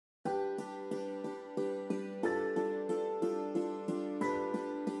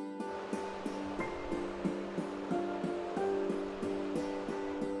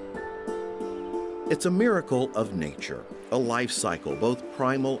It's a miracle of nature, a life cycle both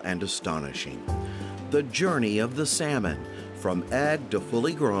primal and astonishing. The journey of the salmon, from egg to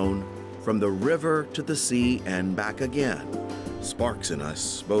fully grown, from the river to the sea and back again, sparks in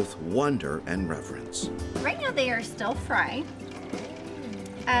us both wonder and reverence. Right now they are still fry.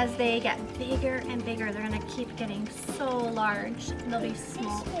 As they get bigger and bigger, they're gonna keep getting so large, they'll be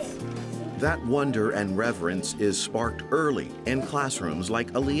smoked. That wonder and reverence is sparked early in classrooms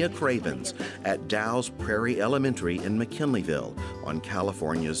like Aaliyah Craven's at Dow's Prairie Elementary in McKinleyville on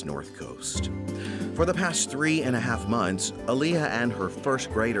California's North Coast. For the past 3.5 months, Aaliyah and her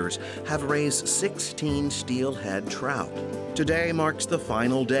first graders have raised 16 steelhead trout. Today marks the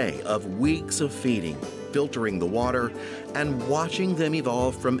final day of weeks of feeding, filtering the water, and watching them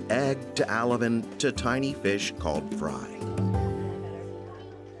evolve from egg to alevin to tiny fish called fry.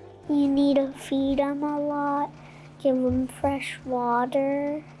 You need to feed them a lot, give them fresh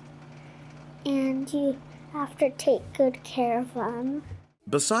water, and you have to take good care of them.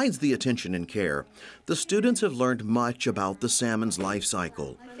 Besides the attention and care, the students have learned much about the salmon's life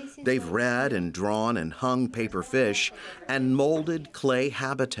cycle. They've read and drawn and hung paper fish and molded clay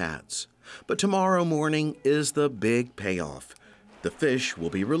habitats. But tomorrow morning is the big payoff. The fish will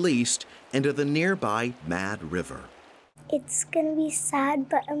be released into the nearby Mad River. It's gonna be sad,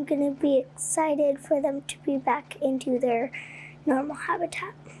 but I'm gonna be excited for them to be back into their normal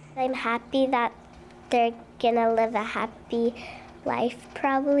habitat. I'm happy that they're gonna live a happy life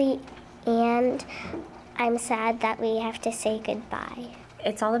probably, and I'm sad that we have to say goodbye.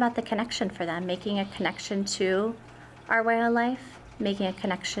 It's all about the connection for them, making a connection to our way of life, making a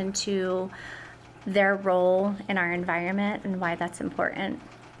connection to their role in our environment and why that's important,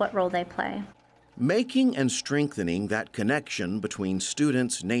 what role they play. Making and strengthening that connection between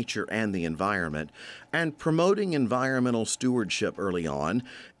students, nature, and the environment, and promoting environmental stewardship early on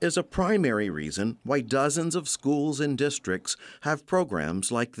is a primary reason why dozens of schools and districts have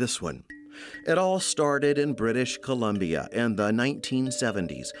programs like this one. It all started in British Columbia in the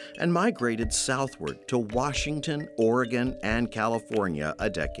 1970s and migrated southward to Washington, Oregon, and California a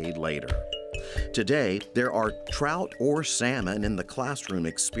decade later. Today, there are trout or salmon in the classroom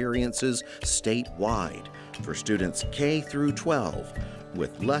experiences statewide for students K through 12,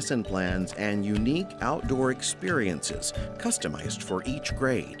 with lesson plans and unique outdoor experiences customized for each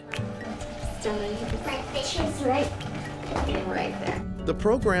grade. My fish is right there. The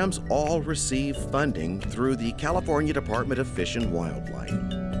programs all receive funding through the California Department of Fish and Wildlife.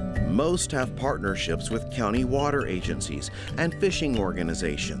 Most have partnerships with county water agencies and fishing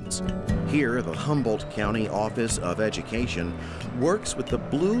organizations. Here, the Humboldt County Office of Education works with the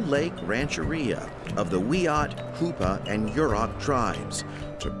Blue Lake Rancheria of the Wiyot, Hoopa, and Yurok tribes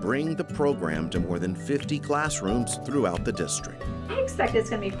to bring the program to more than 50 classrooms throughout the district. I expect it's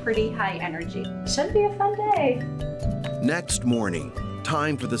going to be pretty high energy. Should be a fun day. Next morning,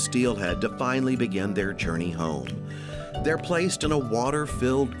 time for the Steelhead to finally begin their journey home. They're placed in a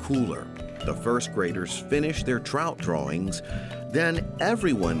water-filled cooler. The first graders finish their trout drawings. Then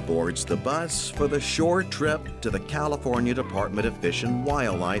everyone boards the bus for the short trip to the California Department of Fish and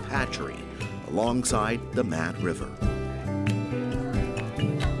Wildlife hatchery alongside the Mad River.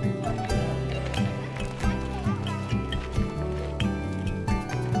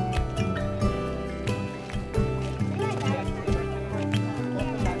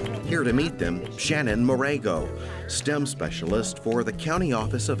 Here to meet them, Shannon Morego, STEM specialist for the County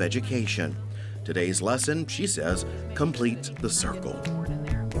Office of Education. Today's lesson, she says, completes the circle.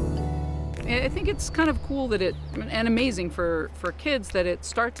 I think it's kind of cool that and amazing for kids that it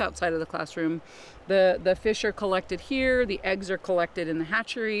starts outside of the classroom. The fish are collected here, the eggs are collected in the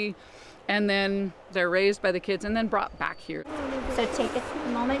hatchery, and then they're raised by the kids and then brought back here. So take a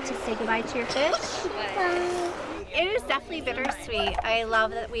moment to say goodbye to your fish. Bye. It is definitely bittersweet. I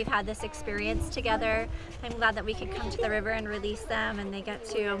love that we've had this experience together. I'm glad that we could come to the river and release them and they get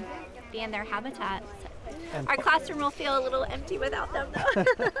to be in their habitat. Our classroom will feel a little empty without them though.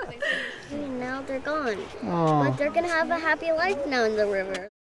 Now they're gone. Aww. But they're gonna have a happy life now in the river.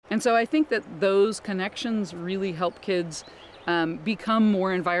 And so I think that those connections really help kids become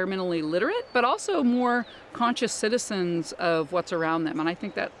more environmentally literate, but also more conscious citizens of what's around them. And I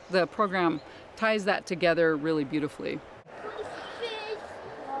think that the program ties that together really beautifully.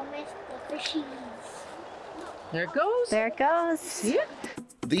 There it goes. There it goes. See it?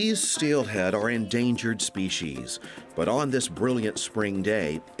 These steelhead are endangered species, but on this brilliant spring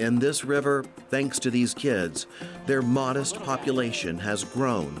day, in this river, thanks to these kids, their modest population has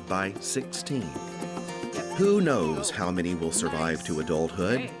grown by 16. Who knows how many will survive to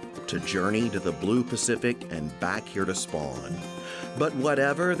adulthood, to journey to the blue Pacific and back here to spawn. But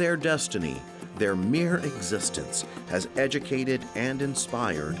whatever their destiny, their mere existence has educated and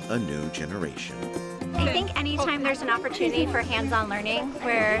inspired a new generation. I think anytime there's an opportunity for hands-on learning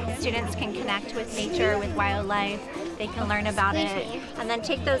where students can connect with nature, with wildlife, they can learn about it, and then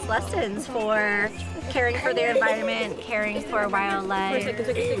take those lessons for caring for their environment, caring for wildlife,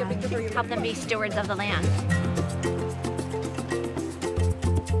 help them be stewards of the land.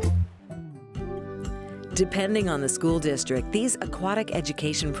 Depending on the school district, these aquatic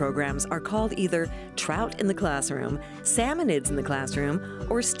education programs are called either Trout in the Classroom, Salmonids in the Classroom,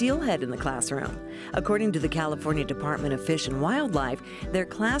 or Steelhead in the Classroom. According to the California Department of Fish and Wildlife, their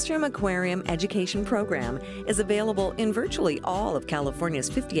Classroom Aquarium Education Program is available in virtually all of California's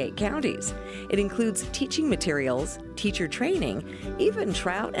 58 counties. It includes teaching materials, teacher training, even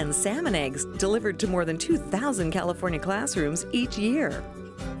trout and salmon eggs delivered to more than 2,000 California classrooms each year.